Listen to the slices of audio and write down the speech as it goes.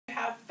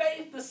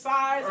the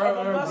size of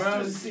a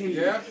mustard seed,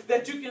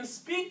 that you can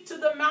speak to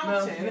the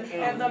mountain,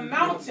 and the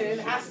mountain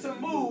has to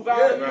move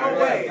out of your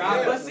way.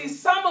 But see,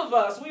 some of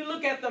us, we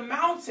look at the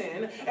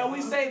mountain and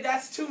we say,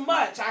 that's too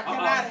much. I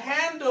cannot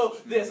handle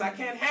this. I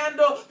can't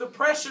handle the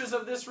pressures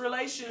of this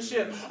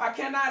relationship. I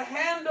cannot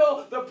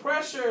handle the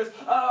pressures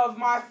of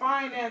my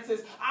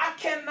finances. I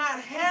cannot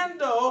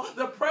handle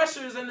the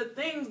pressures and the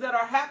things that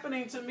are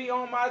happening to me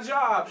on my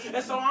job.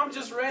 And so I'm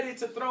just ready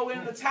to throw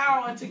in the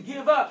towel and to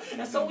give up.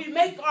 And so we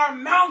make our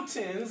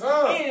mountains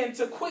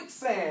into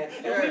quicksand.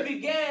 And we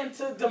began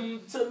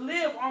to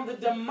live on the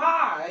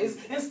demise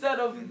instead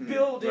of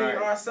building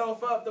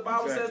ourselves up. The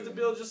Bible says to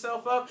build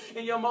yourself up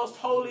in your most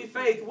holy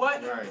faith.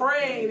 What?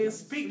 Praying and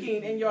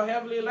speaking in your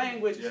heavenly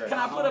language. Can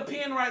I put a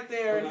pin right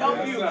there and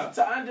help you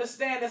to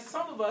understand that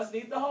some of us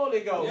need the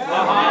Holy Ghost? We need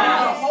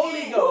the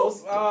Holy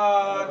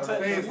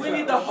Ghost. We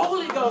need the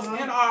Holy Ghost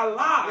in our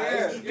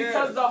lives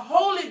because the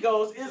Holy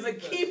Ghost is a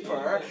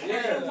keeper, and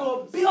it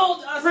will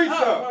build us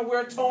up when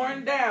we're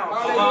torn down.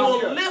 It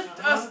will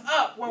lift us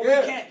up when we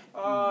can't.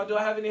 Do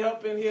I have any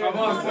help in here?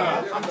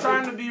 I'm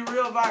trying to be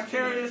real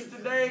vicarious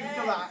today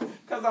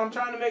because I'm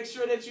trying to make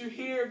sure that you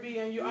hear me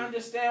and you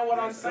understand what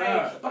I'm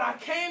saying. But I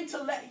came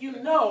to let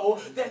you know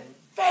that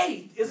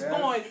faith is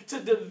going to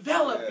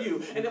develop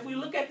you. And if we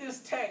look at this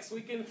text,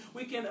 we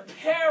can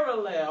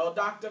parallel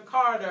Dr.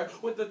 Carter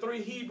with the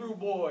 3 Hebrew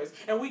boys,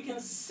 and we can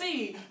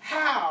see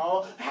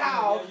how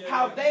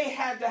they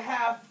had to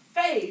have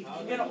faith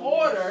in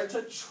order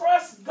to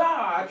trust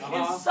God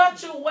in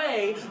such a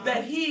way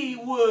that He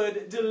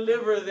would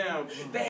deliver them. They